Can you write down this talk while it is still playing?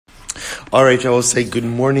All right, I will say good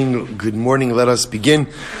morning. Good morning. Let us begin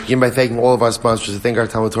by thanking all of our sponsors. To thank our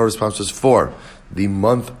TALMUD TORAH sponsors for the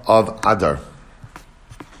month of Adar.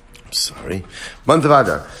 Month of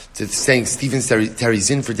Adar. To thank Teri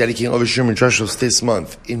Czinn for dedicating over Sherman Drushos this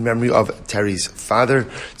month in memory of Teri's father,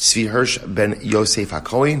 Tzvi Hirsh ben Yosef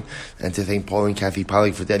HaKohen, and to thank Paul and Kathy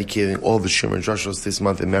Pollack for dedicating all the Sherman Drushos this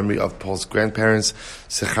month in memory of Paul's grandparents,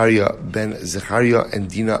 Zechariah ben Zechariah and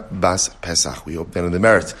Dinah bas Pesach. We hope that in the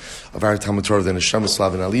merit of our TALMUD TORAH, the Neshama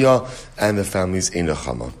Slav and Aliyah, and the families in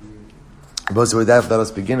Nechama. But with that, let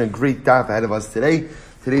us begin. A great daf ahead of us today.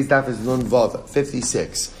 Today's daf is Nun Vav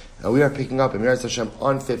 56. Now we are picking up, in Yahrzeit Hashem,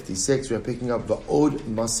 on 56, we are picking up the Od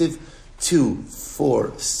Masiv 2,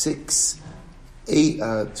 4, 6, 8,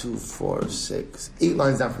 2, 4, 6, 8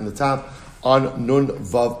 lines down from the top on Nun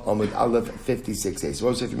Vav Amud Aleph 56a. So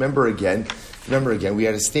if you remember again, we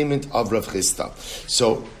had a statement of Rav Chisda.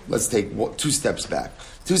 So let's take 2 steps back.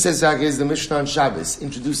 2 steps back is the Mishnah on Shabbos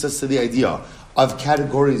introduced us to the idea of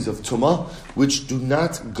categories of Tumah, which do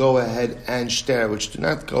not go ahead and shter, which do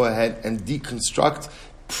not go ahead and deconstruct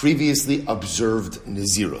previously observed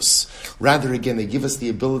Nazirus. Rather, again, they give us the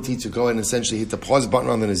ability to go and essentially hit the pause button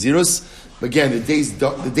on the Nazirus. Again, the days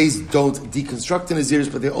don't deconstruct the Nazirus,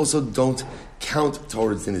 but they also don't count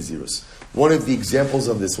towards the Nazirus. One of the examples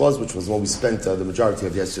of this which was what we spent the majority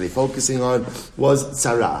of yesterday focusing on, was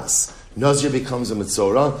Tzaras. Nazir becomes a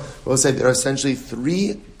Metzora. We'll say there are essentially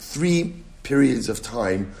three periods of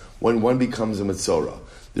time when one becomes a Metzora.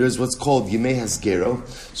 There is what's called Yemei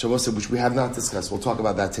Hasgero, which we have not discussed. We'll talk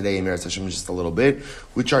about that today in Yahrzeit Hashem in just a little bit,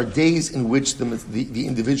 which are days in which the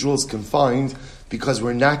individual is confined because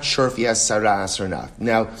we're not sure if he has Saras or not.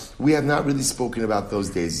 Now, we have not really spoken about those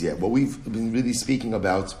days yet. What we've been really speaking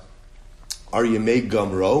about are Yemei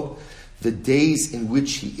Gamro, the days in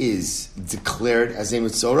which he is declared as a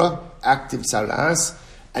Metzora, active Saras,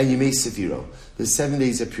 and Yemei Sefiro, the 7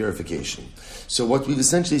 days of purification. So what we've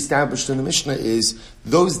essentially established in the Mishnah is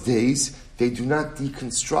those days, they do not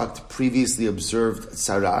deconstruct previously observed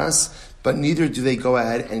Tzaras, but neither do they go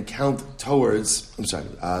ahead and count towards,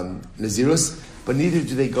 Nazirus, but neither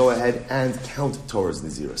do they go ahead and count towards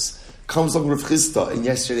Nazirus. Comes along Rav Chisda in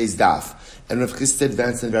yesterday's daf, and Rav Chisda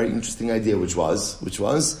advanced a very interesting idea, which was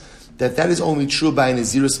that is only true by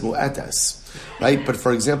Nazirus Mu'atas. Right? But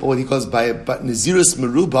for example, what he calls but Nazirus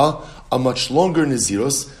Meruba, a much longer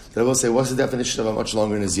Nazirus, that I will say, what's the definition of a much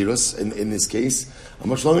longer Nazirus in this case? A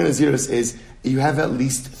much longer Nazirus is you have at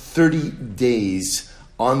least 30 days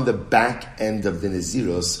on the back end of the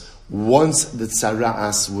Nazirus once the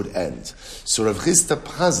Tzara'as would end. So Rav Chisda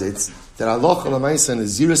posits that Allah Alamaisa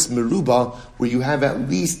Nazirus Meruba, where you have at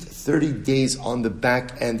least 30 days on the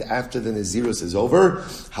back end after the Nazirus is over,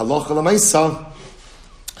 Halacha Lamaisa,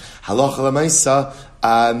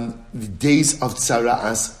 the days of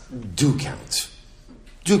Tzara'as do count.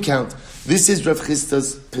 This is Rav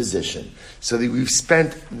Chisda's position. So that we've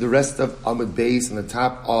spent the rest of Amud Beis and the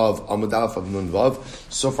top of Amud Aleph of Nun Vav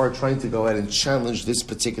so far trying to go ahead and challenge this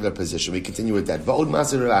particular position. We continue with that. Va'od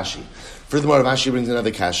Masir Rav Ashi. Furthermore, Rav Ashi brings another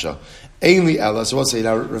kasha. Ainli Ella. So we'll say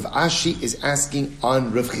now Rav Ashi is asking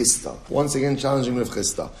on Rav Chisda. Once again, challenging Rav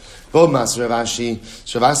Chisda. Va'od Masir Rav Ashi.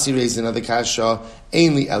 So Rav Ashi raised another kasha.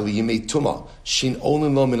 Ainli Ella. Yimei Tumah. Shin only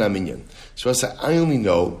lo min aminyan. So I say, I only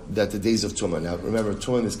know that the days of Tumah. Now remember,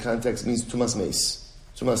 Tumah in this context means Tumas Meis.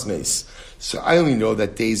 So I only know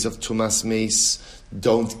that days of Tumas Meis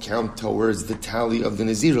don't count towards the tally of the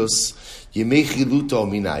Nazirus. Yemei Chiluto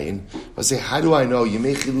minayin. I say, how do I know?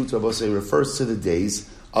 Yemei Chiluto, I say, refers to the days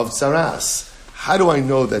of Tzaras. How do I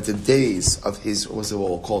know that the days of his, what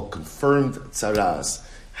we'll call confirmed Tzaras,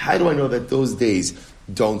 how do I know that those days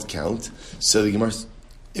don't count? So the Gemara,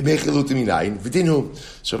 Yemei Chiluto minayin. V'dinu.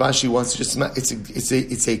 So Rashi wants to just,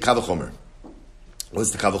 it's a Kavachomer.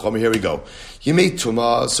 What's the Kavachomer? Here we go. Yemei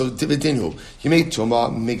Tumah, so Dividinu. Yemei Tumah,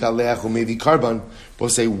 Megaleach, Umevi Karban. We'll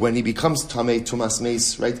say when he becomes Tamei Tumas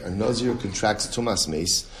Meis, right? A Nazir contracts Tumas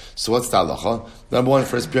Meis. So what's the halacha? Number one,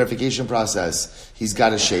 for his purification process, he's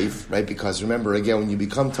got to shave, right? Because remember, again, when you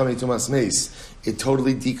become Tamei Tumas Meis, it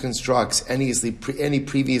totally deconstructs any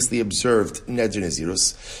previously observed Neder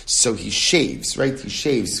Nazirus. So he shaves, right? He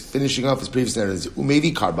shaves, finishing off his previous Neder Nazirus.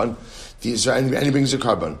 Umevi Karban. And he brings a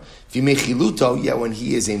carbon. V'mechiluto, when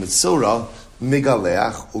he is a Metzora,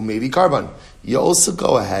 Megaleach, umevi carbon. You also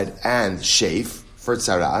go ahead and shave for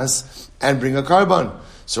Tzaras and bring a carbon.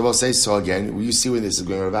 So we'll say, so again, you see where this is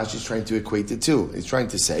going. Rav Ashi is trying to equate the two. He's trying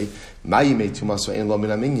to say,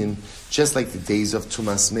 just like the days of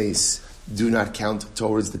Tumas Meis do not count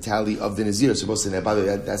towards the tally of the Nazir. So by the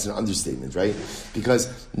way, that's an understatement, right?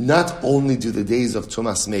 Because not only do the days of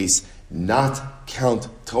Tumas Meis not count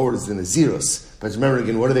towards the Nazirus, But remember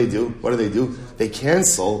again, what do they do? They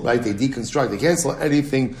cancel, right? They deconstruct. They cancel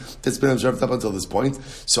anything that's been observed up until this point.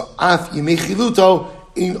 So af yimei chiluto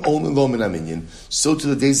in only lo min haminyan. So to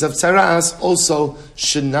the days of tzaras also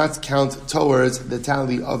should not count towards the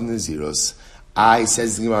tally of Naziros. I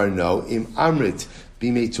says the Gemara, no, im amrit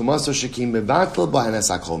bimei tumaso shekim mevatel b'hanas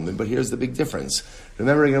hakolmin. But here's the big difference.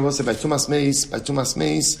 Remember again, we'll say by tumas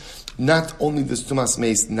meis, not only does tumas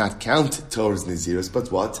meis not count towards Naziros,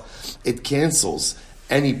 but what? It cancels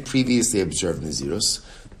any previously observed Naziros.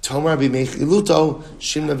 Tomar b'mei chiluto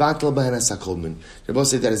shim mevatel b'hanas hakolmin. Rabbi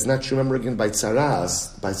say that is not true. Remember again, by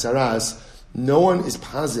tzaras, no one is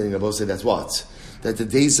positing. Rabbi say that's what? That the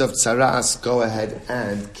days of tzaras go ahead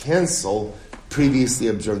and cancel previously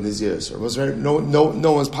observed Naziros.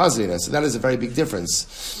 No one's positing that. So that is a very big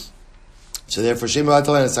difference. So therefore, Shem Mevatel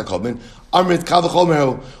B'hanas hakolmin, Amrit Kal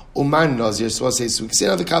v'chomer Uman Nazir. So we can say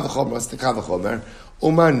another Kal v'chomer. What's the Kal v'chomer?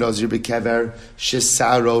 Uman Nazir b'kever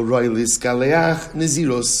shesaro roilis galeach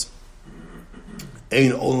Naziros.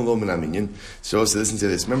 Ein olam lo min haminyan. So also listen to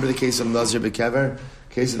this. Remember the case of Nazir b'kever?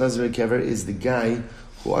 The case of Nazir b'kever is the guy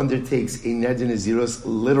who undertakes a neder Naziros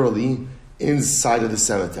literally inside of the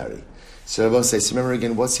cemetery. So Rabbi says, remember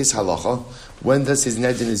again, what's his halacha? When does his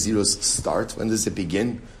neder Naziros start? When does it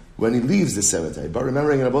begin? When he leaves the cemetery. But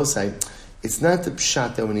remember again, Rabbi say, it's not the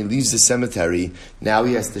pshat that when he leaves the cemetery, now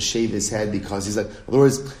he has to shave his head because he's like, in other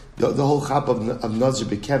words, the whole chap of Nazir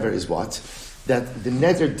b'kever is what? That the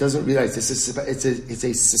neder doesn't realize it's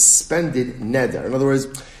a suspended neder. In other words,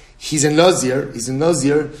 he's a Nazir,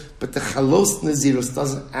 but the chalos Naziros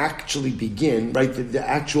doesn't actually begin, right? The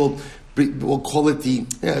actual, we'll call it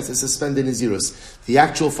it's a suspended Naziros. The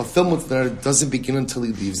actual fulfillment of the neder doesn't begin until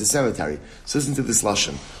he leaves the cemetery. So listen to this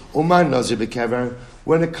lashon. Omar Nazir b'kever,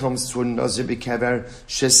 when it comes to a Nazir b'kever,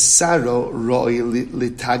 shesaro roi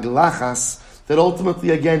litaglachas, that ultimately,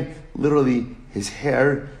 again, literally, his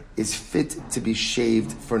hair is fit to be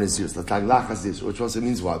shaved for Naziros. Litaglachas, which also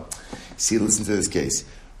means what? See, listen to this case.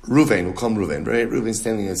 Reuven, we'll call him Reuven, right? Reuven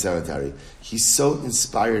standing in the cemetery. He's so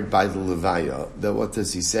inspired by the Levaya that what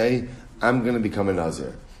does he say? I'm going to become a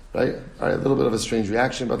Nazir. Right? All right, a little bit of a strange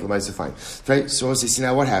reaction, but Levaya is fine. Right? So let's see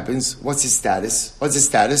now what happens. What's his status?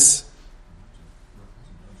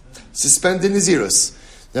 Suspended Naziros.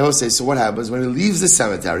 Now we'll say, so what happens? When he leaves the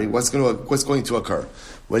cemetery, what's going to occur?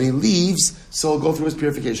 When he leaves, so he'll go through his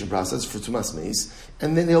purification process for Tumas Meis,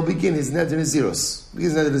 and then he'll begin his neder Naziros.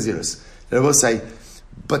 Then we'll say,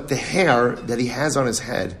 but the hair that he has on his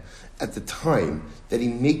head at the time that he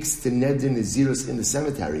makes the neder Naziros in the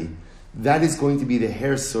cemetery, that is going to be the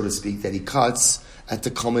hair, so to speak, that he cuts at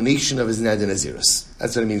the culmination of his neder Naziros.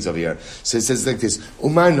 That's what it means over here. So it says like this: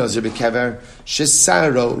 Umar Nazir b'kever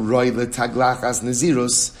shesaro roi letaglachas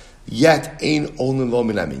Naziros yet ein only lo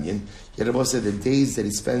min haminyan. Yet Rabbi said the days that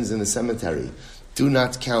he spends in the cemetery do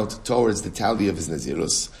not count towards the tally of his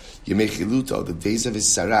Naziros. Yemei chiluto, the days of his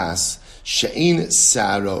saras, she'ein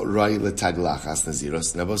saro roi letaglachas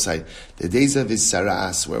Naziros. Rabbi said the days of his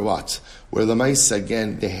saras were what? Where Lamaisa,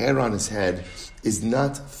 again, the hair on his head is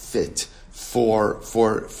not fit for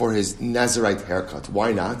his Nazirite haircut.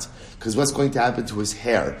 Why not? Because what's going to happen to his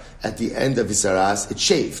hair at the end of his saras?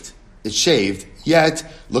 It's shaved, yet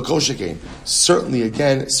Lokoshakin.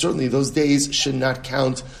 Certainly those days should not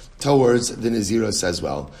count towards the Naziros as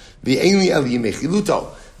well. The Ainli El Yimechiluto.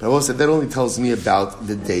 But I will say that only tells me about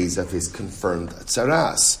the days of his confirmed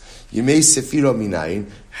tzaras. Yimei Sefiro Minayin.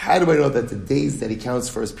 How do I know that the days that he counts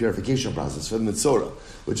for his purification process, for the Mitzorah,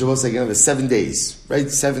 which I will say again, the 7 days, right?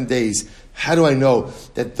 7 days. How do I know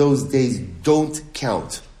that those days don't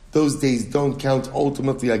count? Those days don't count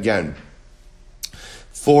ultimately again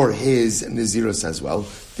for his Naziros as well.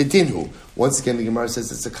 The Dinhu. Once again, the Gemara says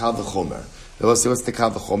it's a Kal v'chomer. I will say, what's the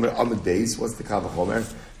Kal v'chomer? Amud Beis. What's the Kal v'chomer?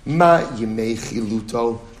 Ma Yimei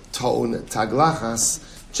Chiluto To'on Taglachas.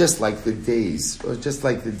 Just like the days of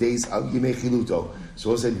Yimei Chiluto. So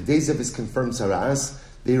we'll say the days of his confirmed saras,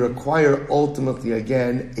 they require ultimately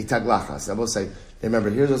again a taglachas. I will say, remember,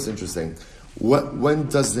 here's what's interesting. When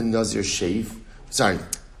does the Nazir shave? The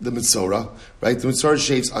Mitzorah, right? The Mitzorah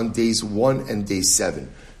shaves on days 1 and day 7.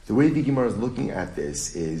 The way the Gemara is looking at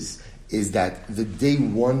this is that the day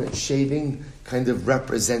 1 shaving kind of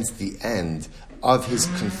represents the end of his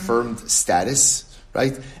confirmed status,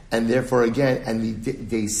 right? And therefore, again, and the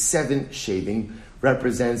day 7 shaving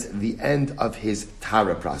represents the end of his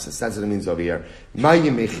Tara process. That's what it means over here.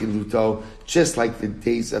 Ma'imechiluto, just like the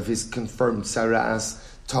days of his confirmed Saras,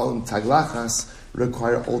 Talm Taglachas,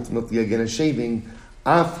 require ultimately again a shaving.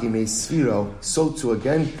 Af Yimei Sfiro, so too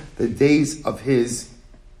again, the days of his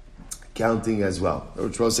counting as well.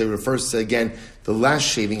 Which will say refers to, again, the last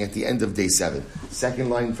shaving at the end of day 7. Second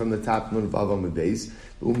line from the top, Nun Vav Amud Beis.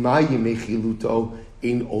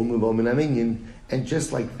 And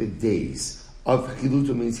just like the days of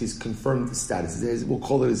Chiluto means his confirmed status. We'll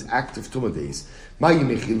call it his active Tumah days.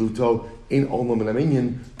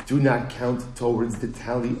 Do not count towards the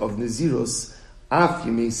tally of Naziros.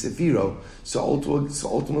 So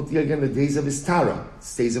ultimately, again, the days of his Tara,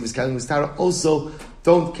 days of his counting his Tara, also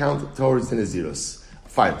don't count towards the Naziros.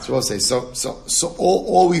 Fine. So we'll say, so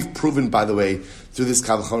all we've proven, by the way, through this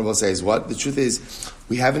Kal V'chomer, we'll say is what? The truth is,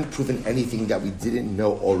 we haven't proven anything that we didn't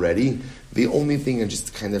know already. The only thing, and just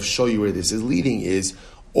to kind of show you where this is leading, is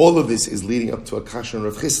all of this is leading up to a kasha on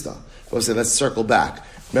Rav Chisda. We'll say, let's circle back.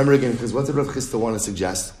 Remember again, because what did Rav Chisda want to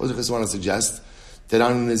suggest? What does Rav Chisda want to suggest? That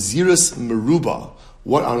on a Nazirus Meruba,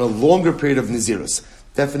 on a longer period of Nazirus.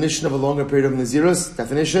 Definition of a longer period of Nazirus,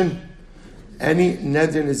 definition? Any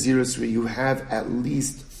Neder Nazirus where you have at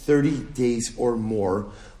least 30 days or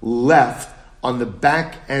more left on the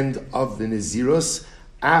back end of the Nazirus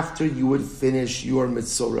after you would finish your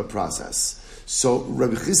Mitzorah process. So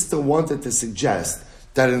Rabbi Chisda wanted to suggest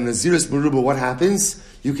that in Nazirus Meruba, what happens?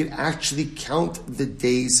 You can actually count the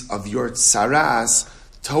days of your Tsaras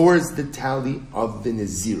towards the tally of the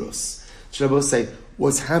Nazirus. So Rabbi will say,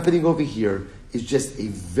 what's happening over here is just a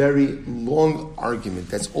very long argument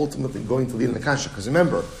that's ultimately going to lead in the kasha. Because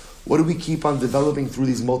remember, what do we keep on developing through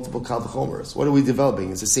these multiple Kal V'chomers? What are we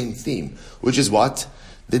developing? It's the same theme, which is what?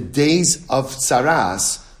 The days of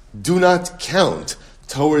Tsaras do not count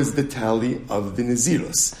towards the tally of the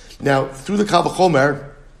Nazirus. Now, through the Kal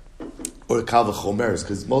V'chomer, or the Kal V'chomers,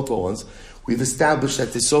 because multiple ones, we've established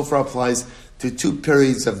that this so far applies to 2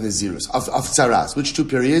 periods of Nazirus, of Tsaras. Which 2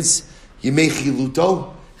 periods? Yemei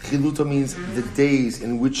Chiluto. Chiluto means the days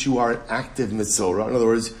in which you are an active Mitzorah. In other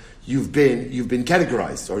words, you've been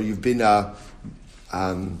categorized, or you've been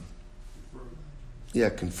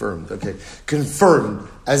confirmed. Okay, confirmed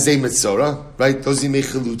as a Mitzorah, right? Those Yemei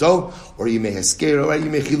Chiluto, or Yemei Heskero, right?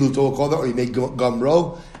 Yemei Chiluto, we'll call that, or Yemei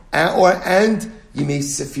Gamro, and Yemei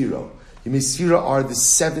Sefiro. Yemei Sefiro are the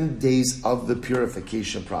 7 days of the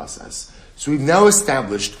purification process. So we've now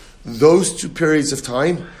established those 2 periods of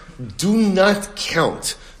time do not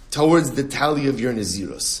count towards the tally of your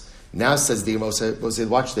Nazirus. Now says the Gemara,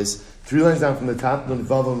 watch this, 3 lines down from the top, Nun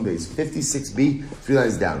Vav Amud Beis, 56b, 3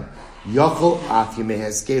 lines down. Yachol af Yemei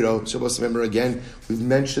Heskero. Shabbos, remember again, we've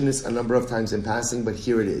mentioned this a number of times in passing, but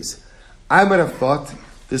here it is. I might have thought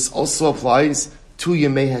this also applies to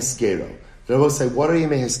Yemei Heskero. Rabbi say, what are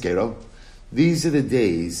Yemei Heskero? These are the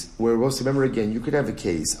days where, remember again, you could have a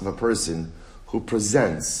case of a person who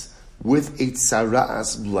presents with a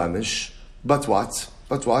tzara'as blemish, but what?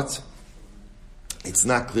 It's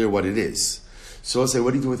not clear what it is. So I'll say,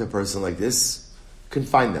 what do you do with a person like this?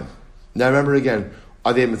 Confine them. Now remember again,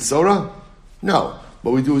 are they a Mitzorah? No.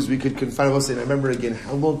 What we do is we could confine them. I'll say, now remember again,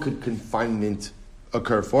 how long could confinement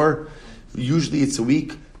occur for? Usually it's a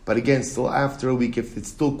week, but again, still after a week, if it's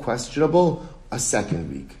still questionable, a 2nd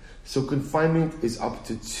week. So confinement is up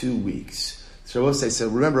to 2 weeks. So I will say, so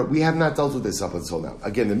remember, we have not dealt with this up until now.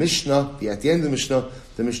 Again, the Mishnah, at the end of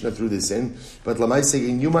the Mishnah threw this in. But Lamai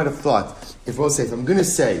saying, you might have thought, if I'm going to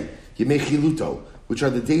say Yemei Chiluto, which are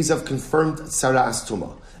the days of confirmed Tsaras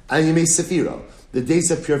Tumah, and Yemei Sefiro, the days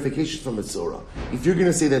of purification from Mitzorah, if you're going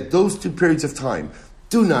to say that those 2 periods of time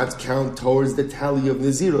do not count towards the tally of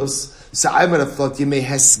Naziros, so I might have thought Yemei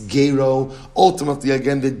Hesgero, ultimately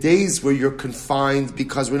again, the days where you're confined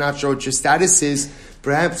because we're not sure what your status is,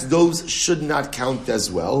 perhaps those should not count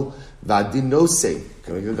as well. Vadinose,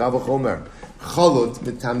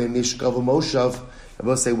 I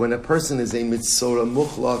will say when a person is a Mitzorah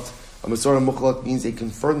Muchlat means a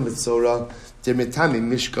confirmed Mitzorah,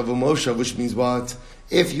 which means what?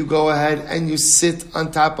 If you go ahead and you sit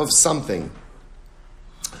on top of something,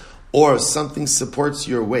 or something supports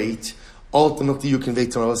your weight, ultimately you convey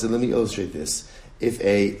Torah. So let me illustrate this. If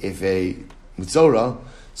a Mitzorah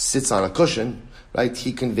sits on a cushion, right,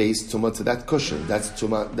 he conveys Tumah to that cushion. That's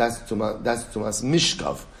Tumas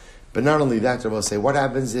Mishkav. But not only that, I will say, what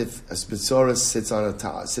happens if a Mitzorah sits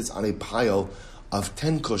on a pile of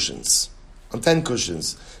 10 cushions? On 10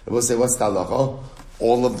 cushions. I will say, what's the halacha?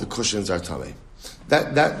 All of the cushions are tamei.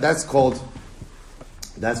 That's called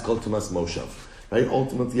Tumas Moshav. Right?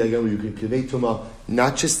 Ultimately, again, you can convey Tumah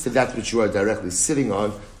not just to that which you are directly sitting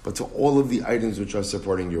on, but to all of the items which are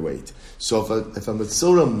supporting your weight. So if a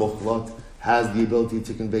Mitzorah Muchlat has the ability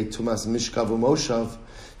to convey Tumas Mishkav Moshav,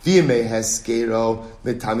 V'yemei Heskero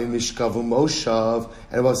Metami Mishkav Moshav,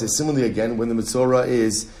 and I will say similarly again, when the Mitzorah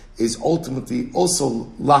is ultimately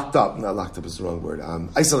also locked up, not locked up is the wrong word,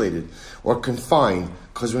 isolated, or confined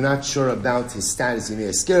because we're not sure about his status. Yimei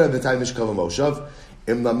Haskera b'tay mishkav moshav.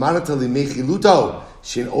 Im lamarata limechiluto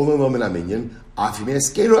shein olam lo min aminyan. Af yimei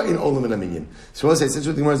Haskera in olam min aminyan. So what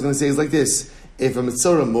the Gemara is going to say is like this: if a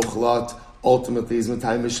mitzora muchlat ultimately is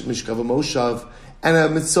b'tay mishkav moshav, and a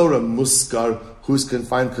mitzora muskar who's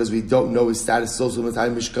confined because we don't know his status is also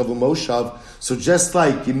b'tay mishkav moshav. So just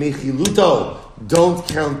like yimei chiluto don't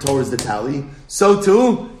count towards the tally, so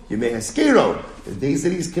too yimei Haskera, the days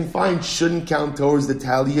that he's confined, shouldn't count towards the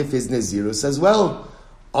tally of his Nazirus as well.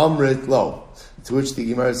 Amrit lo. To which the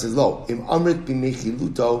Gemara says, lo. Im amrit b'mei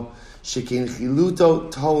chiluto, shekein chiluto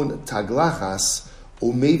ton taglachas,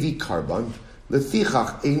 umevi karban,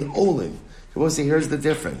 lefichach ein olin. So we'll say, here's the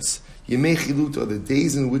difference. Yemei chiluto, the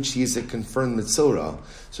days in which he is a confirmed mitzora.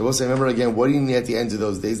 So we'll say, remember again, what do you need at the end of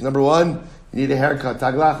those days? Number one, you need a haircut,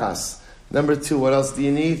 taglachas. Number two, what else do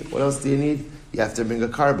you need? You have to bring a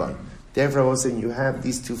karban. Therefore, I was saying you have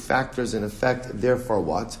these two factors in effect. Therefore,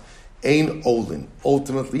 what? Ein olin.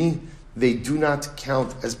 Ultimately, they do not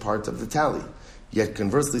count as part of the tally. Yet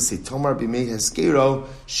conversely, say Tomar b'mei Haskero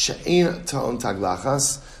she'ein ta'on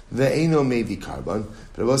taglachas ve'eino mevi karban.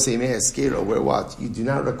 But I will say mei Haskero, where what? You do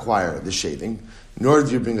not require the shaving, nor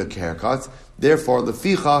do you bring a haircut. Therefore,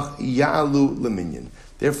 lefichach ya'alu leminyan.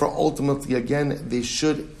 Therefore, ultimately, again, they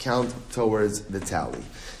should count towards the tally.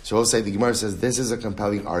 So we'll say the Gemara says this is a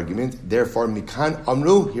compelling argument. Therefore, mikan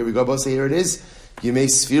amru. Here we go. We'll say here it is. Yimei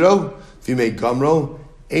sfiro, v'yimei gamro,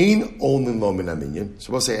 ein olin lo min aminyan.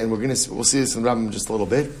 So we'll say, and we'll see this in Rabbi in just a little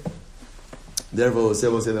bit. Therefore, we'll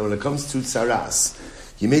say that when it comes to tzaras,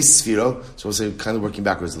 yimei sfiro. So we'll say, kind of working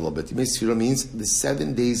backwards a little bit. Yimei sfiro means the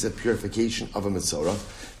 7 days of purification of a mitzora.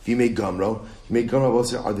 Yimei gamro we'll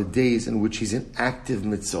say are the days in which he's an active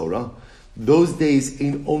mitzora. Those days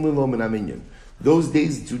ein olin lo min aminyan. Those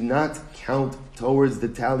days do not count towards the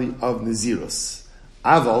tally of Nazirus.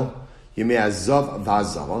 Aval, Yemei Azav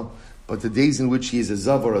V'Azava, but the days in which he is a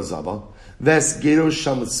Zav or a Zava, Ves Gero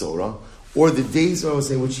Shamatzora, or the days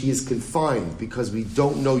in which he is confined because we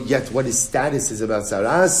don't know yet what his status is about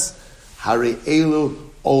Saras, Hare Elu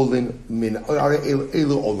Olin Min, Hare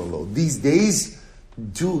Elu Olin Lo. These days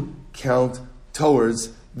do count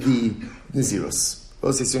towards the Nazirus.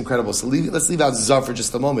 We'll say it's incredible. So let's leave out Zav for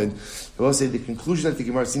just a moment. We'll say the conclusion that the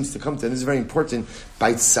Gemara seems to come to, and this is very important,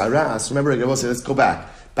 by Tzaras, remember again, we'll say, let's go back.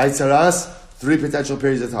 By Tzaras, 3 potential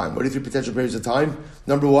periods of time. What are 3 potential periods of time?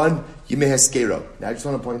 Number 1, Yimei Haskero. Now I just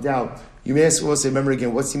want to point out, Yimei Haskero, we'll say, remember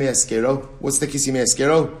again, what's Yimei Haskero? What's the kiss Yimei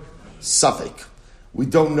Haskero? Suffolk. We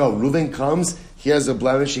don't know. Reuven comes, he has a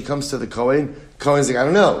blemish, he comes to the Kohen. Kohen's like, I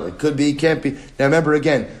don't know, it could be, it can't be. Now remember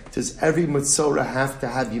again, does every Mitzorah have to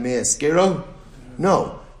have Yimei Haskero?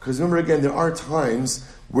 No, because remember again, there are times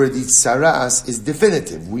where the tsaras is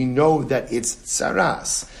definitive. We know that it's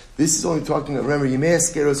tsaras. This is only talking, remember, Yemei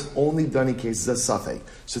Haskero is only done in cases of safek.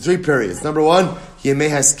 So 3 periods. Number 1, Yemei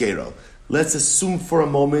Haskero. Let's assume for a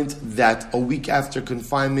moment that a week after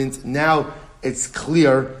confinement, now it's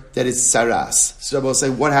clear that it's tsaras. So I will say,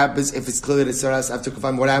 what happens if it's clear that it's tsaras after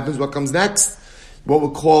confinement? What happens? What comes next? What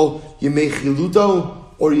we'll call Yemei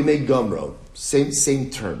Chiluto or Yemei Gamro.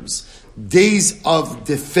 Same terms. Days of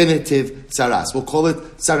definitive tzaras. We'll call it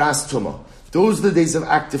tzaras tumah. Those are the days of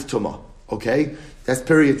active tumah. Okay? That's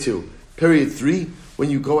period 2. Period 3,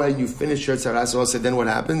 when you go out and you finish your tzaras, also, then what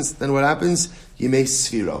happens? Yimei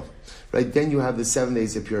sfiro. Right? Then you have the 7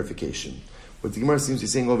 days of purification. What the Gemara seems to be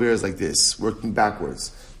saying over here is like this, working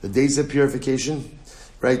backwards. The days of purification,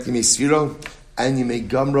 right? Yimei sfiro, and Yimei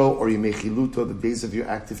gamro, or Yimei chiluto, the days of your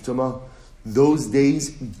active tumah. Those days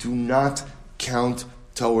do not count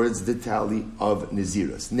towards the tally of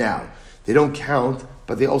Nazirus. Now, they don't count,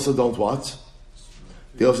 but they also don't what?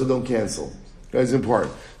 They also don't cancel. That's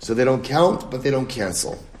important. So they don't count, but they don't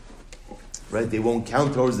cancel. Right? They won't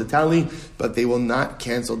count towards the tally, but they will not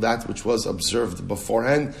cancel that which was observed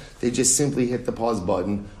beforehand. They just simply hit the pause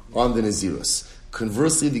button on the Nazirus.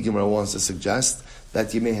 Conversely, the Gemara wants to suggest that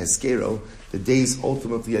Yemei Haskero, the days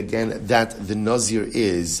ultimately again that the Nazir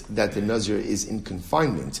is in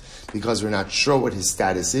confinement, because we're not sure what his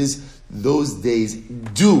status is, those days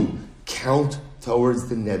do count towards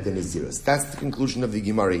the Nazirus. That's the conclusion of the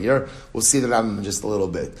Gemara here. We'll see the Rabbi in just a little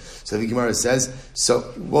bit. So the Gemara says,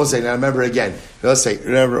 so we'll say, now remember again,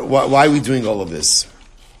 why are we doing all of this?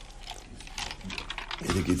 You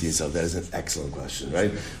think to yourself, that is an excellent question,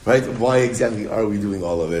 right? Right? Why exactly are we doing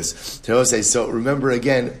all of this? So remember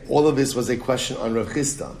again, all of this was a question on Rav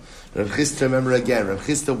Chisda. Rav Chisda, remember again, Rav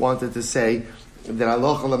Chisda wanted to say that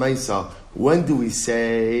halacha l'maisa, when do we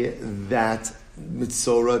say that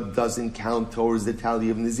Mitzorah doesn't count towards the tally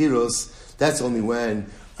of Naziros? That's only when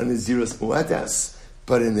a Naziros mu'etes.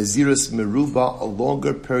 but in Nazirus Meruba, a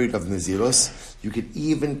longer period of Nazirus, you could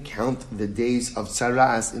even count the days of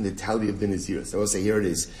Tzaras in the tally of the Nazirus. I will say, here it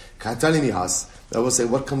is. Katani Mihas. I will say,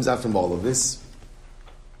 what comes out from all of this?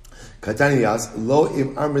 Katani Mihas, Lo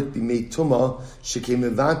im Amrit b'mei Tuma, shekem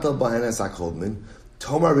mevantal b'hanas HaKolmin,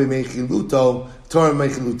 Tomar b'mei Chiluto, Tomar b'mei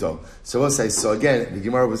Chiluto. So I will say, so again, the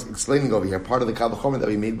Gemara was explaining over here, part of the Kavachomer that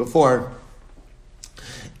we made before,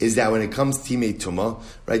 is that when it comes to Timei Tuma,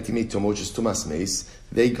 right, Timei Tuma, which is Tumas Meis,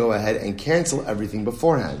 they go ahead and cancel everything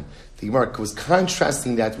beforehand. The Gemara was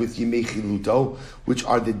contrasting that with Yimei Chiluto, which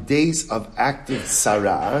are the days of active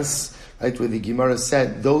Saras, right, where the Gemara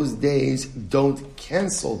said those days don't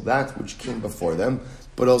cancel that which came before them,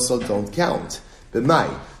 but also don't count. B'mai.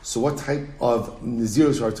 So what type of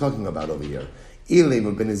Nazirus are we talking about over here? If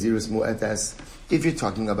you're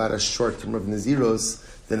talking about a short term of Nazirus,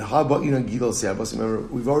 then how about Gidol Se'abos? Remember,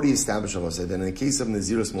 we've already established that in the case of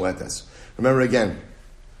Nazirus Mu'etes, remember again,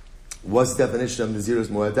 what's the definition of Nazirus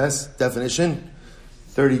Mu'etes? Definition?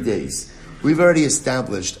 30 days. We've already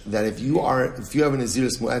established that if you have a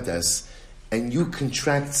Nazirus Mu'etes and you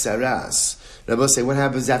contract Saras, Rabbi say, what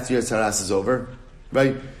happens after your Saras is over?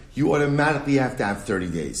 Right? You automatically have to have 30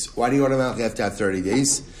 days. Why do you automatically have to have 30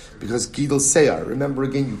 days? Because Gidol Seyar, remember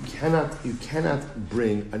again, you cannot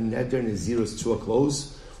bring a Neder Nazirus to a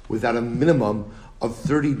close without a minimum of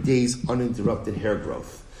 30 days uninterrupted hair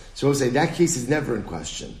growth. So we'll say that case is never in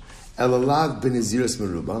question. Elalav ben Nazirus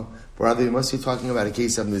Meruba, but rather you must be talking about a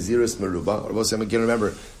case of Nazirus Meruba, or we'll say again,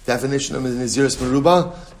 remember, definition of Nazirus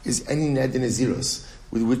Meruba is any Neder Nazirus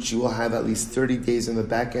with which you will have at least 30 days on the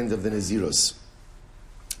back end of the Nazirus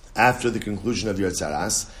after the conclusion of your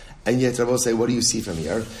Tzaras. And yet, I will say, what do you see from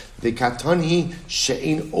here? The katani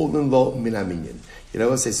she'ein olin lo min aminyan. I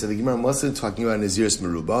will say, so the Gemara wasn't talking about Nazirus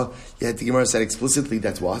Meruba, yet the Gemara said explicitly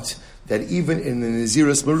that's what? That even in the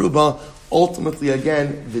Nazirus Meruba, ultimately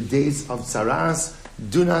again, the days of Tzaras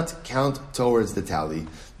do not count towards the tally.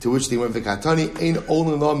 To which they went, the katani ein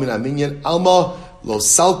olin lo min aminyan, alma lo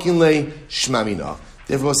salkin le shmamina.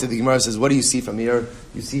 Therefore, so the Gemara says, what do you see from here?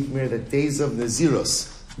 You see from here that days of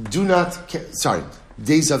Nazirus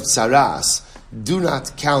days of Tzaras do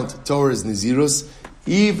not count towards Nazirus,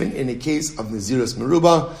 even in a case of Nazirus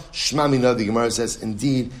Meruba. Shmamina, the Gemara says,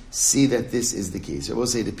 indeed, see that this is the case. I will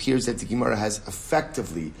say it appears that the Gemara has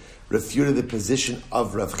effectively refuted the position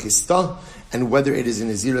of Rav Chisda, and whether it is a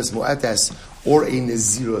Nazirus Mu'etes or a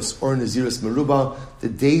Nazirus Meruba, the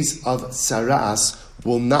days of Tzaras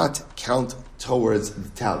will not count towards the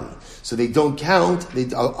tally. So they don't count of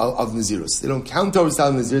Nazirus. They don't count towards the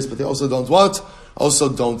tally of Nazirus, but they also don't what? Also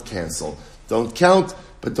don't cancel. Don't count,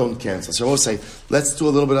 but don't cancel. So I will say, let's do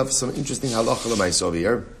a little bit of some interesting halacha l'maisa over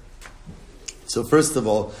here. So first of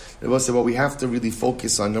all, I will say what we have to really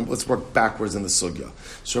focus on, let's work backwards in the sugya.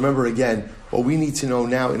 So remember again, what we need to know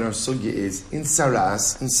now in our sugya is, in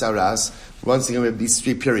Saras, once again we have these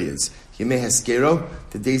 3 periods. Yemei Heskero,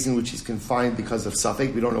 the days in which he's confined because of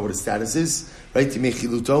Safek, we don't know what his status is. Right? Yemei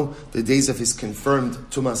Chiluto, the days of his confirmed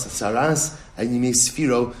Tumas Saras, and Yemei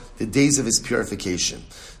Sfiro, the days of his purification.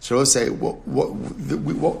 So I'll say,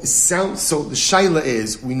 what sounds, so the Shaila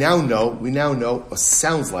is, we now know, or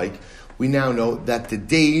sounds like, we now know that the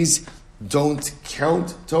days don't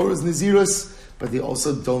count towards Nazirus, but they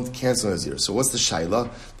also don't cancel Nazirus. So what's the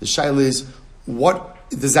Shaila? The Shaila is, what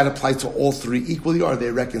does that apply to all 3 equally, or are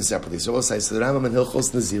they reckoned separately? So we'll say, so the Rambam in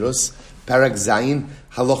Hilchos Nazirus, Parak Zayin,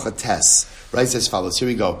 Halacha Tes, writes as follows. Here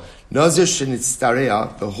we go. Nazir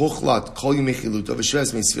shenitztareya, the hochlat, kol yimei chiluto,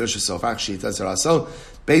 v'shivas me'sfir shesof, actually, it does also,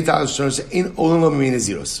 Beit HaShonos, in Olin Lo Mimei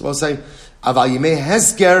Nazirus. We'll say, Aval Yimei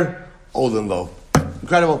Hesker, Olin Lo.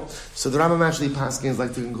 Incredible. So the Rambam actually paskins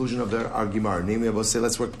like the conclusion of our Gemara. Namely, I will say,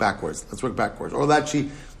 let's work backwards. Or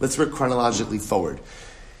actually, let's work chronologically forward.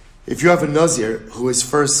 If you have a Nazir who is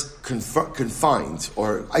first confined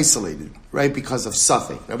or isolated, right, because of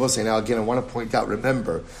Safek. I will say, now again, I want to point out,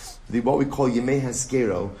 remember, what we call Yemei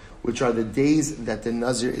Heskero, which are the days that the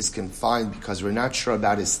Nazir is confined because we're not sure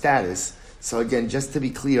about his status. So again, just to be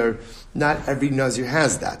clear, not every Nazir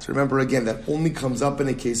has that. Remember again, that only comes up in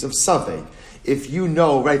a case of Safek. If you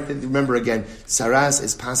know, right, remember again, Saras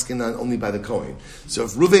is paskin on only by the Kohen. So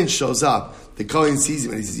if Reuven shows up, the Kohen sees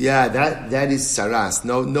him and he says, yeah, that is Saras,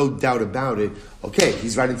 no doubt about it. Okay,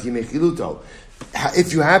 he's right into Yemei Chiluto.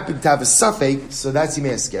 If you happen to have a Safek, so that's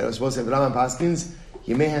Yemei Heskero. Suppose the Rambam paskins,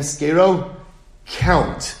 Yemei Heskero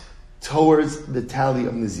count towards the tally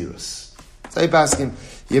of Nazirus. So I ask him,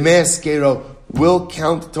 Yemei Heskero will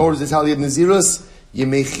count towards the tally of Nazirus,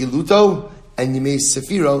 Yemei Chiluto, and Yemei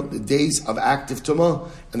Sefiro, the days of active Tumah,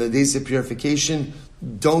 and the days of purification,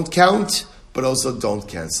 don't count, but also don't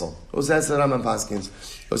cancel. That's the Rambam Paskins.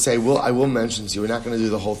 He'll say, I will mention to you, we're not going to do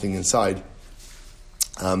the whole thing inside.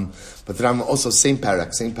 But the Rambam also, same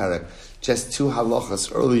parak, just 2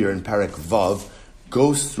 halachas earlier in parak Vav,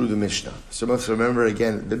 goes through the Mishnah. So remember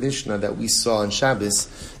again, the Mishnah that we saw on Shabbos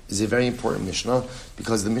is a very important Mishnah,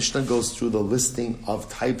 because the Mishnah goes through the listing of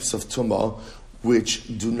types of tumah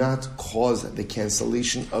which do not cause the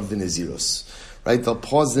cancellation of the Nazirus. Right? They'll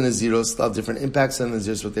pause the Nazirus, they'll have different impacts on the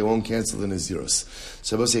Nazirus, but they won't cancel the Nazirus.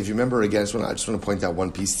 So I will say, if you remember again, I just want to point out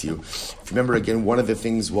one piece to you. If you remember again, one of the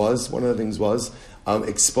things was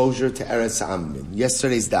exposure to Eretz Ha'amim.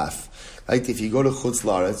 Yesterday's daf. Right? If you go to Chutz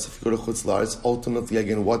La'aretz, ultimately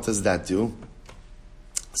again, what does that do?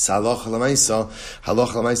 Halacha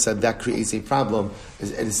l'maisa, that creates a problem.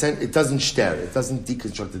 It doesn't shter, it doesn't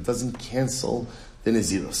deconstruct, it doesn't cancel the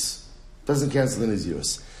Nazirus.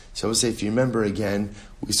 So I would say, if you remember again,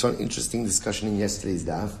 we saw an interesting discussion in yesterday's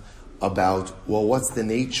daf about, what's the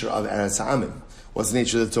nature of Eretz Ha'amim? What's the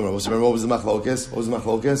nature of the tumah? Remember, what was the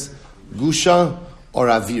machlokes? Gusha or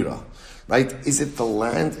Avira? Right? Is it the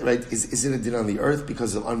land? Right? Is it a din on the earth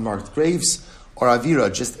because of unmarked graves? Or Avira,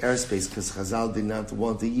 just airspace, because Chazal did not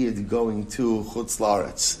want the Yid going to Chutz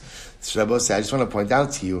La'aretz. So Rabbi said, I just want to point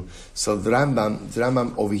out to you, so the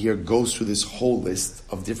Rambam over here goes through this whole list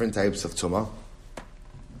of different types of tumah,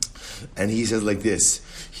 and he says like this.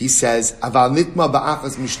 He says, Aval nitma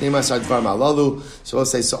ba'achas mishnei masar dvar ma'alalu. So I'll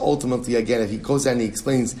say, so ultimately again, if he goes and he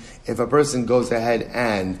explains, if a person goes ahead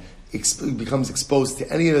and becomes exposed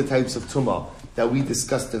to any of the types of tumah that we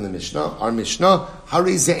discussed in the Mishnah, our Mishnah,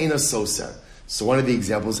 Hari ze'ena soser. So one of the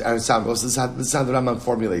examples, this is how the Rambam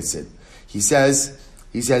formulates it. He says,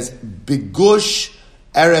 Bigush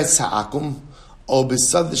eretz ha'akum o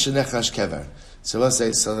b'sad shenechash kever. So let's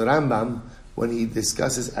say, so the Rambam, when he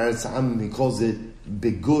discusses eretz ha'akum, he calls it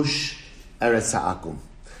Bigush eretz ha'akum,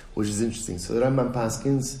 which is interesting. So the Rambam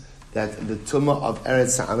paskins that the tumah of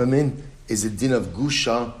eretz ha'amin is a din of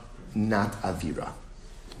gusha, not avira.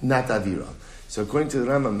 So according to the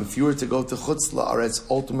Rambam, if you were to go to Chutz La'aretz,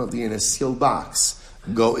 ultimately in a sealed box,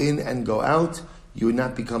 go in and go out, you would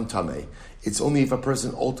not become tamei. It's only if a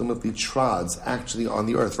person ultimately trods actually on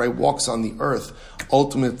the earth, right? Walks on the earth,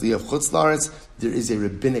 ultimately of Chutz La'aretz, there is a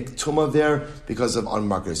rabbinic tumah there because of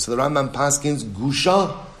unmarkers. So the Rambam paskins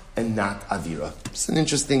gusha and not avira. It's an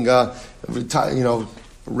interesting,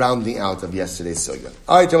 rounding out of yesterday's sugya.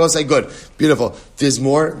 All right, I will say good, beautiful. There's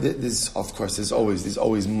more. There's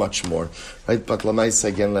always much more, right? But lamaisa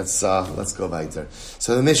again, let's go weiter.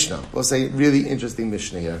 So the Mishnah, we'll say really interesting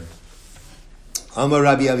Mishnah here. Amar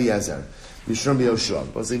Rabbi Eliezer, Mishram Yoshua.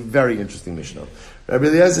 We'll say very interesting Mishnah. Rabbi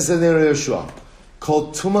Eliezer said in Yoshua,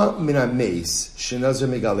 Kol tuma min hameis shenazir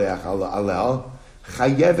megaleach aleh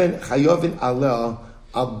chayovin aleh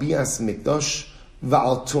al bias mikdash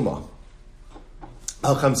va'al tuma.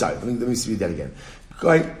 Oh, I'm sorry. Let me read that again.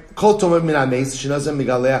 Kol tumah min hameis shenazir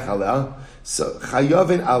megaleach aleh. So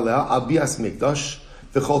chayovin aleh al bias mikdash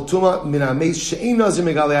v'chol tuma min hameis she'ein nazir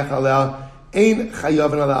megaleach aleh ein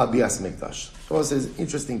chayovin aleh al bias mikdash. So it's an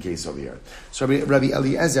interesting case over here. So Rabbi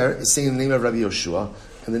Eliezer is saying the name of Rabbi Yoshua,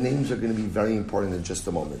 and the names are going to be very important in just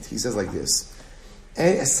a moment. He says like this: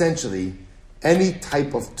 and essentially, any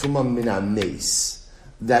type of tumah min hameis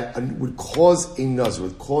that would cause a nazir,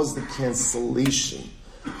 would cause the cancellation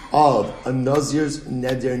of a nazir's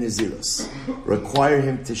neder nazirus, require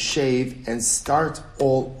him to shave and start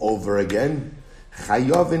all over again.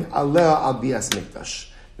 Chayovin aleh al bias mikdash.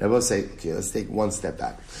 Now we'll say, okay, let's take one step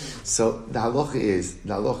back. So the halacha is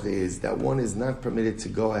that one is not permitted to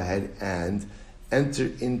go ahead and enter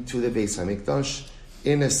into the Beis HaMikdash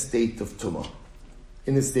in a state of tumah.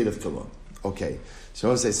 Okay. So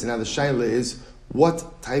we'll say, so now the shaila is,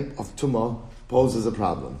 what type of tumah poses a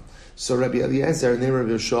problem? So Rabbi Eliezer, the name of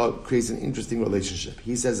Rabbi Yoshua, creates an interesting relationship.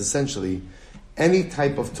 He says essentially, any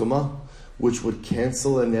type of tumah which would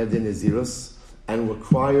cancel a neder nazirus and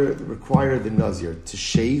require the nazir to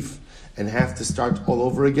shave and have to start all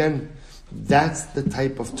over again, that's the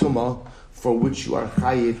type of tumah for which you are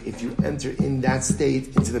chayiv if you enter in that state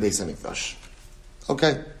into the Beis HaMikdash.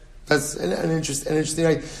 Okay, that's an interesting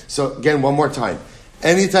right. So again, one more time,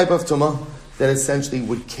 any type of tumah that essentially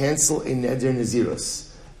would cancel a neder nazirus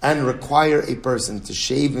and require a person to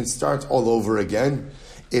shave and start all over again,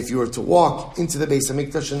 if you were to walk into the Beis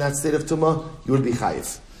HaMikdash in that state of tumah, you would be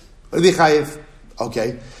chayiv.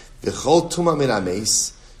 Okay. V'chol tumah min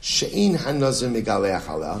hameis she'in hanazir megaleach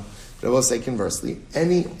aleh. But I will say conversely,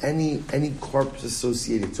 any corpse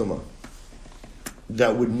associated tumah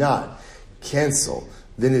that would not cancel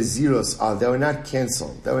the nazirus, that would not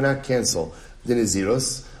cancel the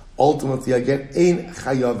nazirus, ultimately again ein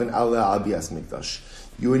chayovin aleh al bias mikdash.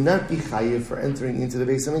 you would not be chayiv for entering into the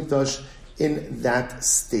Beis HaMikdash in that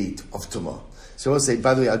state of tumah. So I'll say,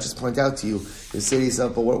 by the way, I'll just point out to you, you say to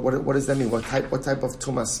yourself, but what does that mean? What type of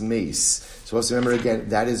tumas meis? So also remember again,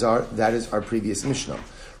 that is our previous Mishnah,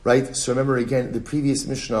 right? So remember again, the previous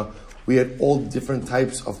Mishnah, we had all different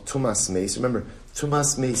types of tumas meis. Remember,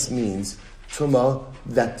 tumas meis means tumah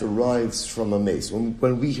that derives from a mace.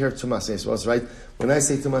 When we hear tumas meis, right? When I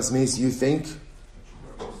say tumas meis, you think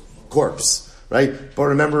corpse, right? But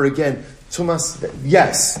remember again, tumas,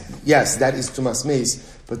 yes, that is tumas meis.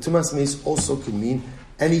 But tumas meis also can mean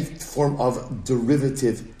any form of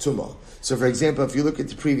derivative tumah. So, for example, if you look at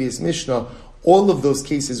the previous Mishnah, all of those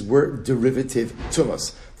cases were derivative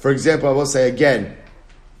tumas. For example, I will say again,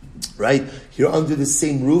 right? You're under the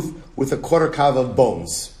same roof with a quarter kav of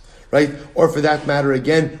bones, right? Or for that matter,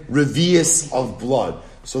 again, revius of blood.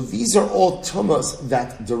 So these are all tumas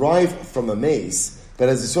that derive from a mace. But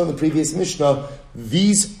as you saw in the previous Mishnah,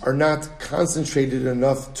 these are not concentrated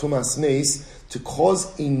enough tumas meis to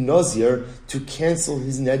cause a Nazir to cancel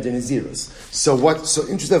his neder nazirus. So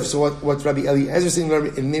what Rabbi Eliezer is saying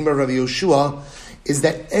in the name of Rabbi Yoshua is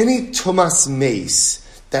that any tumas meis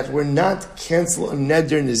that were not cancel a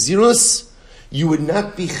neder nazirus, you would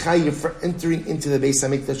not be chayiv for entering into the Beis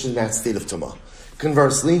HaMikdash in that state of tumah.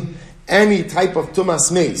 Conversely, any type of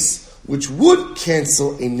tumas meis which would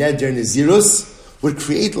cancel a neder nazirus would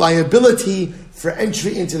create liability for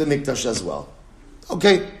entry into the mikdash as well.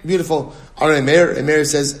 Okay, beautiful. Emir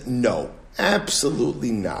says, no,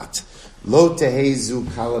 absolutely not. Lo tehezu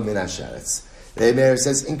kala min hasharetz. Emir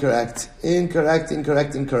says, incorrect. He'll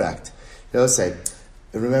say,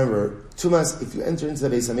 remember, tumas, if you enter into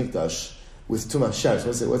the Beis HaMikdash with tumas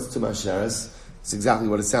sheretz, what's tumas sheretz? It's exactly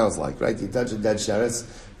what it sounds like, right? You touch a dead sheretz,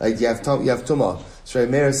 right? You have tumah. So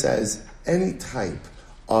Emir says, any type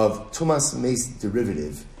of tumas meis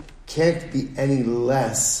derivative can't be any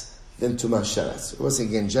less than tumas sheretz. Once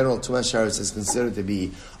again, in general, tumas sheretz is considered to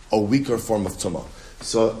be a weaker form of tumah.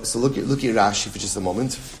 So look at Rashi for just a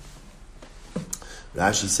moment.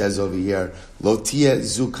 Rashi says over here, Lo tia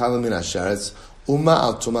zu kala min hasheretz, uma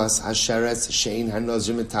al tumas hasheretz shein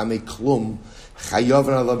hanazir mitame klum chayav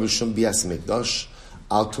alav b'shum bias mikdash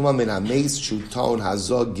al tuma min hameis shuton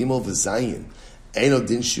hazog gimel v'zayin. Eino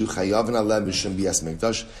din shu chayav alav b'shum bias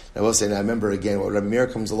mikdash. I will say, and I remember again, what Rabbi Meir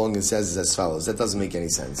comes along and says is as follows. That doesn't make any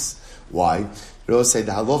sense. Why? We will say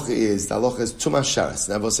the halacha is tumas sheretz.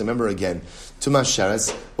 Now, I will say, remember again, tumas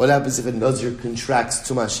sheretz. What happens if a Nazir contracts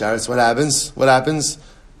tumas sheretz? What happens?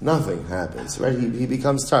 Nothing happens, right? He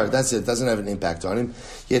becomes tar. That's it. Doesn't have an impact on him.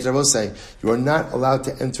 Yet, I will say, you are not allowed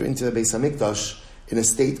to enter into the Beis HaMikdash in a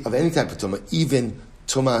state of any type of tumah, even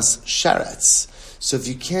tumas sheretz. So, if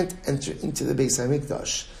you can't enter into the Beis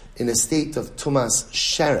HaMikdash in a state of tumas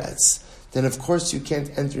sheretz, then of course you can't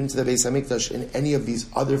enter into the Beis HaMikdash in any of these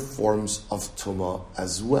other forms of tumah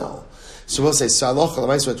as well. So we'll say, what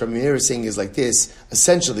Rabbi Meir is saying is like this.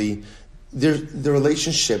 Essentially, the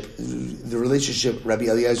relationship Rabbi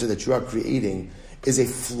Eliezer that you are creating is a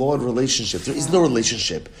flawed relationship. There is no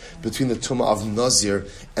relationship between the tumah of Nazir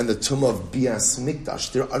and the tumah of bias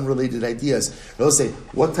mikdash. They're unrelated ideas. They'll say,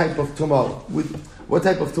 what type of tumah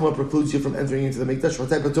precludes you from entering into the mikdash? What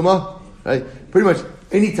type of tumah? Right? Pretty much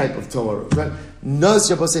any type of Torah. Right?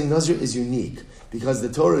 Nazir is unique because the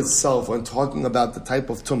Torah itself, when talking about the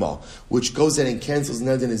type of tumah, which goes in and cancels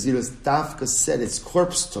neder nazirus, dafka said it's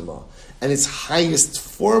corpse tumah, and its highest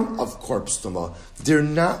form of corpse tumah. They're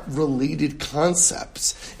not related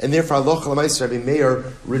concepts, and therefore Allah Rabbi Meir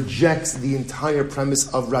rejects the entire premise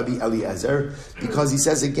of Rabbi Eliezer because he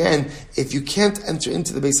says again, if you can't enter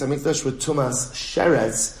into the Beis HaMikdash with tumas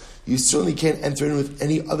sheretz, you certainly can't enter in with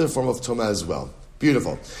any other form of tumah as well.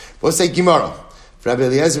 Beautiful. We'll say Gemara. Rabbi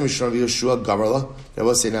Eliezer Mishra Rabbi Yoshua Gamarla. Now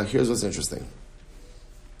we'll say, now here's what's interesting.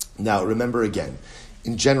 Now remember again,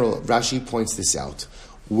 in general, Rashi points this out.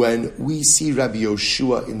 When we see Rabbi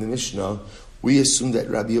Yoshua in the Mishnah, we assume that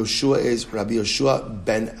Rabbi Yoshua is Rabbi Yoshua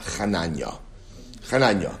ben Chananya.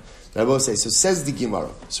 Now we'll say, so says the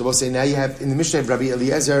Gemara. So we'll say, now you have in the Mishnah of Rabbi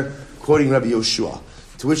Eliezer quoting Rabbi Yoshua,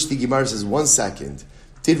 to which the Gemara says, 1 second.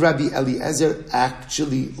 Did Rabbi Eliezer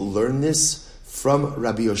actually learn this from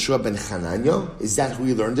Rabbi Yoshua ben Chananya? Is that who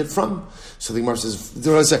he learned it from? So the Gemara says,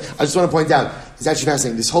 I just want to point out, it's actually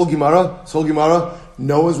fascinating. This whole Gemara,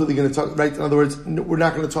 no one's really going to talk, right? In other words, we're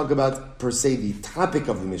not going to talk about, per se, the topic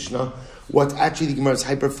of the Mishnah. What actually the Gemara is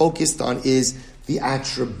hyper-focused on is the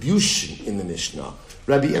attribution in the Mishnah.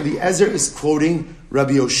 Rabbi Eliezer is quoting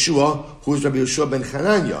Rabbi Yoshua, who is Rabbi Yoshua ben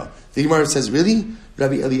Chananya. The Gemara says, really?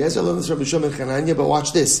 Rabbi Eliezer learns Rabbi Yoshua ben Chananya, but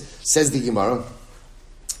watch this. Says the Gemara,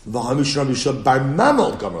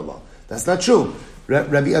 that's not true.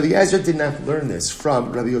 Rabbi Eliezer did not learn this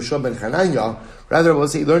from Rabbi Yoshua ben Chananya. Rather, we'll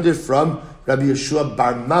say he learned it from Rabbi Yeshua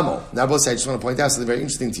bar Mamo. Now, we'll say, I just want to point out something very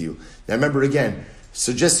interesting to you. Now, remember again,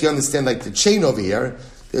 so just so you understand, like the chain over here,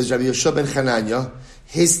 there's Rabbi Yeshua ben Chananya.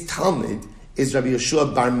 His Talmud is Rabbi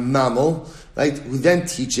Yeshua bar Mamo, right, who then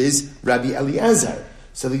teaches Rabbi Eliezer.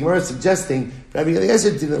 So the Gemara is suggesting Rabbi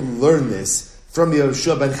Eliezer didn't learn this from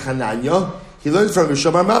Yeshua ben Chananya. He learned from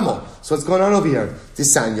Yeshua bar Mamo. So what's going on over here?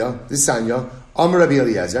 Disanya, Amar Rabbi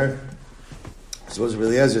Eliezer. So what Rabbi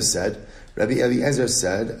Eliezer said? Amar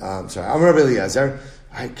Rabbi Eliezer,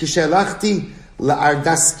 Kishelachti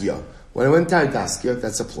la'Ardaskia. When I went to Ardaskia,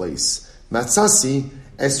 that's a place. Matzasi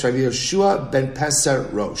es Rabbi Yeshua ben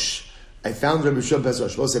Peser Rosh. I found Rabbi Yeshua ben Peser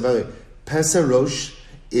Rosh. We'll say, by the way, Peser Rosh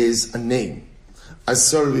is a name. I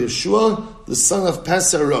saw Rabbi Yeshua, the son of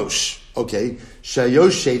Peser Rosh. Okay,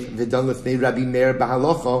 Shayoshev v'dan lefnei Rabbi Meir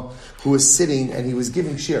b'halacha, who was sitting and he was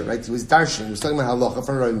giving shir, right? He was darshan, he was talking about halacha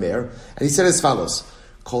from Rabbi Meir, and he said as follows: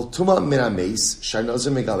 Kol tuma min hameis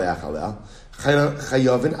sharnozim megaleach aleh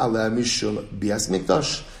chayavin aleh mishum bias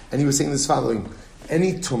mikdash. And he was saying this following: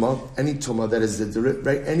 any tuma that is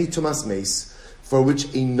right, any tumas meis for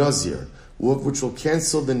which a nazir, which will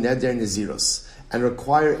cancel the neder naziros and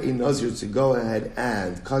require a nazir to go ahead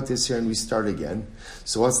and cut his hair and restart again.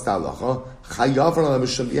 So what's the halacha? Chayav aleh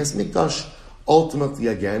mishum bias mikdash. Ultimately,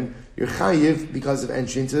 again, you're chayiv because of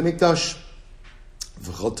entry into the mikdash.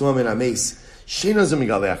 V'chol tuma min hameis.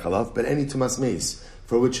 But any tumas meis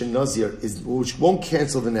for which a nazir is, which won't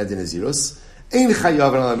cancel the neder nazirus, ein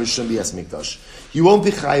chayav ala mishum bias mikdash. You won't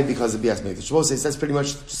be chayiv because of bias mikdash. We'll say that's pretty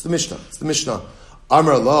much just the Mishnah. It's the Mishnah.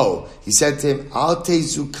 Amar lo, he said to him, al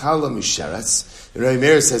tezu kala misheretz. And Rabbi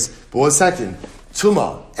Meir says, but 1 second,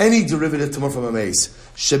 tuma, any derivative tuma from a meis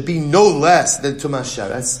should be no less than tumas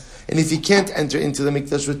sheretz. And if you can't enter into the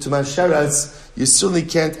mikdash with tumas sheretz, you certainly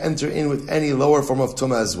can't enter in with any lower form of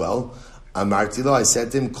tuma as well. Amarti lo, I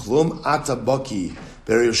said to him, klum atabaki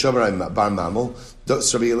ber Yeshua bar Mamel.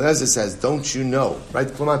 So Rabbi Eliezer says, don't you know, right?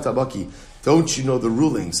 Klum atabaki, don't you know the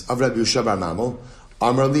rulings of Rabbi Yeshua bar Mamel?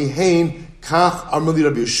 Amar li hein kach amar li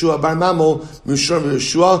Rabbi Yeshua bar Mamel mishur Rabbi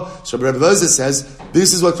Yeshua. So Rabbi Eliezer says,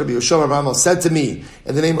 this is what Rabbi Yeshua bar Mamel said to me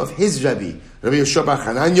in the name of his Rabbi Yeshua bar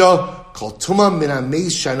Chananya. Kol tuma min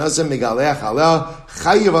hameis shanazim megaleach aleh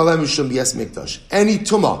chayiv aleh mishum bias mikdash. Any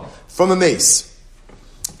tuma from a mace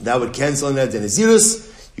that would cancel an neder nazirus,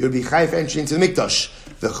 you would be chayiv for entry into the mikdash.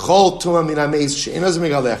 The chol tuma min hameis she'enaz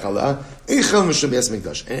megalech aleh eichel mishum bias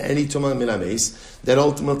mikdash. And any tuma min hameis that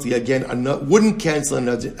ultimately again wouldn't cancel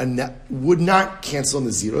would not cancel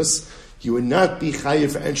nazirus, you would not be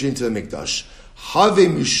chayiv for entry into the mikdash. Have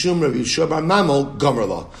mishum Rabbi Yeshua bar Mamel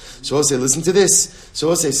gomerla. So we'll say, listen to this. So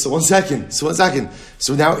we'll say, so one second.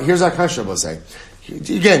 So now here's our kasha. We'll say,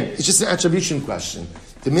 again, it's just an attribution question.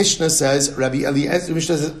 The Mishnah says, Rabbi Eliezer. The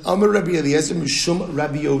Mishnah says, Amar Rabbi Eliezer mishum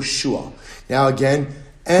Rabbi Yoshua. Now again,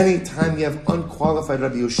 anytime you have unqualified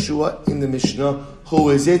Rabbi Yoshua in the Mishnah, who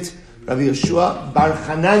is it? Rabbi Yoshua bar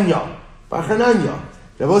Chananya.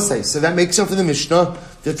 So that makes up for the Mishnah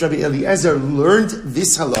that Rabbi Eliezer learned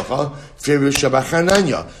this halacha from Rabbi Yeshua bar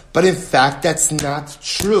Chananya. But in fact, that's not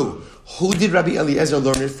true. Who did Rabbi Eliezer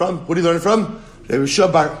learn it from? Who did he learn it from? Rabbi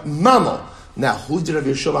Yeshua bar Mamel. Now, who did Rabbi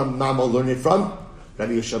Yeshua bar Mamel learn it from?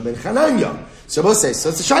 Rabbi Yeshua ben Chananya. So we'll say, so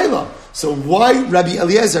it's a shayla. So why Rabbi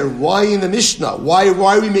Eliezer? Why in the Mishnah? Why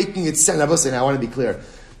are we making it sense? I will say, now I want to be clear.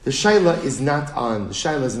 The shayla is not on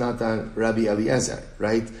Rabbi Eliezer,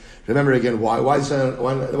 right? Remember again, why is it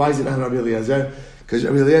not Rabbi Eliezer? Because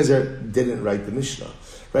Rabbi Eliezer didn't write the Mishnah,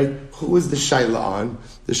 right? Who is the shayla on?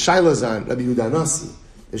 The shayla is on Rabbi Yehuda Nasi.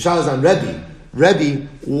 The shayla is on Rabbi. Rabbi,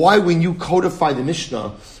 why when you codify the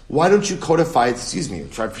Mishnah, why don't you codify it,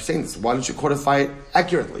 try for saying this, why don't you codify it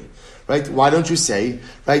accurately? Right? Why don't you say,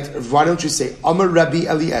 Amar Rabbi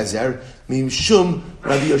Eliezer, Mimshum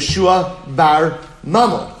Rabbi Yeshua bar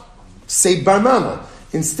Mamel. Say bar Mamel.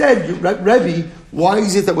 Instead, Rabbi, why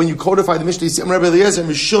is it that when you codify the Mishnah, you say Amar Rabbi Eliezer,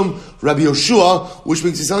 Mishum Rabbi Yeshua, which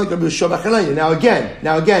makes it sound like Rabbi Yeshua bar Chananya.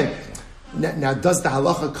 Now does the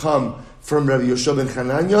halacha come from Rabbi Yeshua ben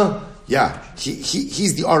Chananya? Yeah,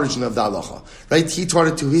 he's the origin of the halacha, right? He taught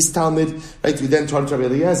it to his Talmud, right? We then taught it to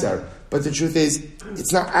Rabbi Eliezer. But the truth is,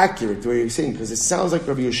 it's not accurate the way you're saying, because it sounds like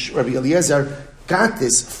Rabbi Eliezer got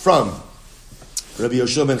this from Rabbi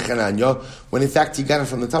Yeshua ben Chananya, when in fact he got it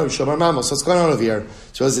from the Talmud Yeshua bar Mamel. So what's going on over here?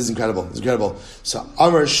 So this is incredible. It's incredible. So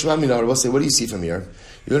Amar Shema Minar, we'll say, what do you see from here?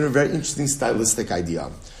 You learn a very interesting stylistic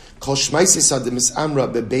idea. Kol Shmaisi Sadimis Amra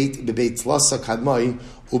bebeit Lasa Kadmai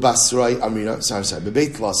ubasroi Amrinon. Sorry.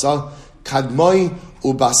 Bebeit Lasa Kadmai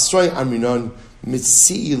ubasroi Amrinon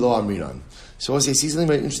mitzi lo Amrinon. So I say, see something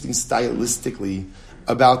very interesting stylistically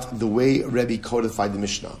about the way Rebbe codified the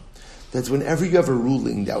Mishnah. That whenever you have a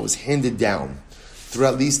ruling that was handed down through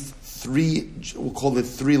at least three, we'll call it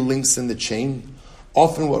three links in the chain,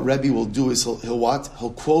 often what Rebbe will do is he'll what?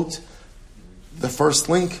 He'll quote the first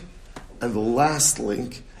link and the last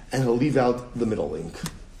link, and he'll leave out the middle link.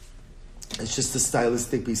 It's just a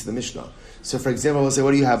stylistic piece of the Mishnah. So, for example, we'll say,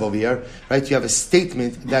 what do you have over here? Right? You have a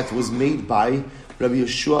statement that was made by Rabbi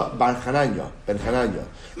Yeshua ben Hananya,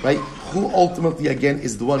 right? Who ultimately, again,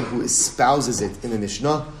 is the one who espouses it in the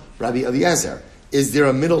Mishnah? Rabbi Eliezer. Is there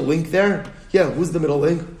a middle link there? Yeah, who's the middle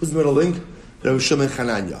link? Rabbi Yeshua ben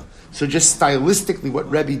Hananya. So just stylistically what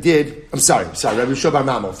Rabbi did, Rabbi Yeshua bar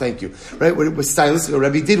Mamo, thank you. Right? What stylistically what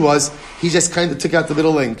Rabbi did was, he just kind of took out the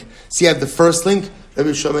middle link. So you have the first link, Rabbi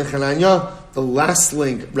Yeshua ben Hananya, the last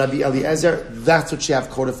link, Rabbi Eliezer, that's what you have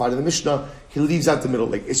codified in the Mishnah. He leaves out the middle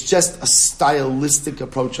link. It's just a stylistic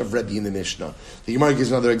approach of Rabbi in the Mishnah. The Gemara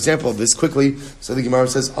gives another example of this quickly. So the Gemara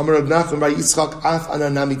says, Amar Rab Nachman bar Yitzchak af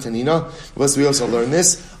ananami tanina. We also learn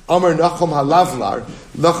this. Amar Nachum halavlar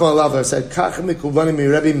said, Kach mikuvanim mi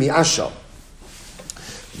Rabbi Miasha.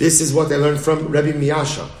 This is what I learned from Rabbi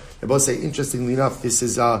Miasha. They both say, interestingly enough, this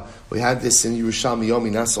is, we had this in Yerushalmi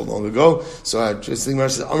Yomi not so long ago. So, just the Gemara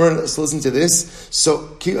says, so listen to this. So,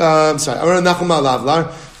 Amar Nachum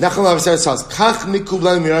halavlar. Nachum halavlar says, Kach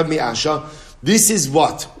mikuvanim mi Rabbi Miasha. This is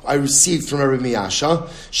what I received from Rabbi Miasha.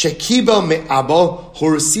 Shekiba me'abo, who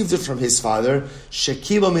received it from his father.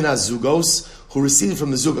 Shekiba min azugos, who received it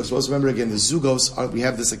from the Zugos. So also remember again, the Zugos, we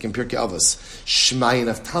have this like in Pirkei Avos. Shmai and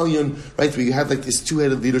Avtalion, right, where you have like this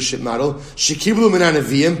two-headed leadership model. Shekiblu min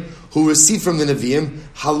Nevi'im, who received from the Nevi'im.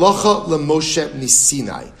 Halacha leMoshe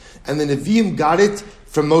miSinai. And the Nevi'im got it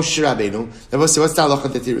from Moshe Rabbeinu. Now, what's the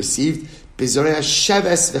halacha that they received? Bezorei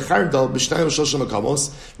sheves v'chardal b'shnayim v'shloshim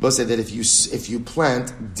makamos. Both say that if you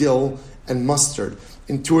plant dill and mustard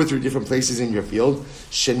in 2 or 3 different places in your field,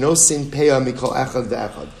 shenosin peah mikol echad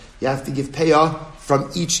ve'echad. You have to give payah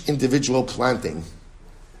from each individual planting.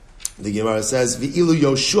 The Gemara says, "V'ilu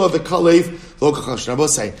Yoshua v'Kalev lo kachash." Now,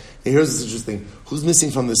 both say, here's this interesting. Who's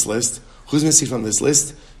missing from this list?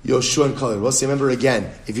 Yoshua and Kalev. Well, see, remember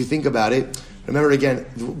again, if you think about it,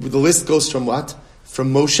 the list goes from what?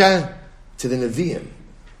 From Moshe to the Nevi'im.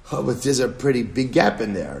 But there's a pretty big gap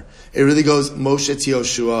in there. It really goes Moshe to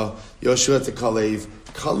Yoshua, Yoshua to Kalev,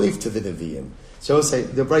 Kalev to the Nevi'im. So I will say,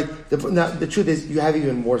 the truth is, you have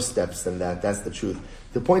even more steps than that. That's the truth.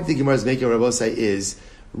 The point the Gemara is making, Rabbi say, is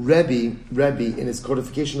Rabbi, in his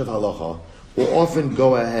codification of halacha, will often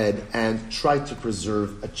go ahead and try to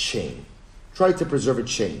preserve a chain.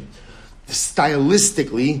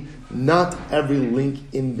 Stylistically, not every link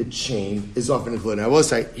in the chain is often included. I will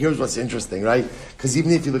say, here's what's interesting, right? Because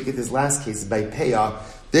even if you look at this last case, by Peah,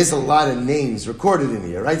 there's a lot of names recorded in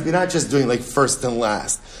here, right? We're not just doing like first and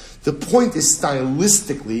last. The point is,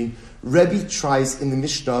 stylistically, Rebbe tries in the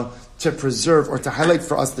Mishnah to preserve or to highlight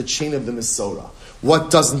for us the chain of the Masorah.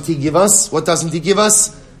 What doesn't he give us?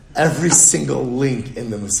 Every single link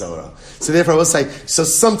in the Masorah. So therefore I will say, so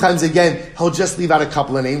sometimes again, he'll just leave out a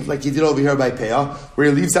couple of names, like he did over here by Peah, where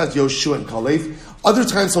he leaves out Yoshua and Kalev. Other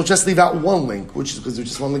times he'll just leave out one link, which is because there's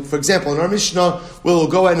just one link. For example, in our Mishnah, we'll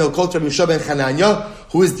go ahead and he'll quote Rabbi Yeshua ben Hananya,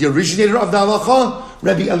 who is the originator of the halacha,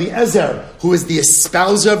 Rabbi Eliezer, who is the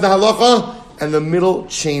espouser of the halacha, and the middle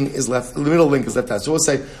chain is left, the middle link is left out. So we'll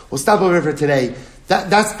say, we'll stop over here for today.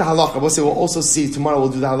 That's the halacha. We'll say, we'll also see, tomorrow we'll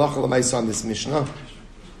do the halacha l'maisa on this Mishnah.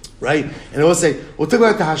 Right? And we'll say, we'll talk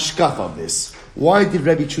about the hashkaf of this. Why did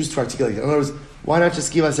Rebbe choose to articulate it? In other words, why not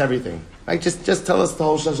just give us everything? Right? Just tell us the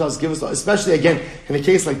whole shashas, give us, especially again, in a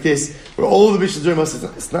case like this, where all of the Mishnahs during most,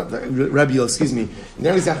 it's not, Rebbe, you're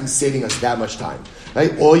not exactly saving us that much time.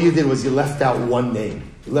 Right? All you did was you left out one name.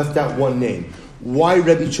 Why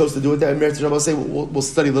Rebbe chose to do it that way, Rebbe will say, we'll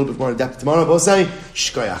study a little bit more in depth tomorrow. Rebbe will say,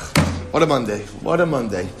 Shkoyach. What a Monday.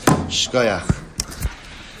 Shkoyach.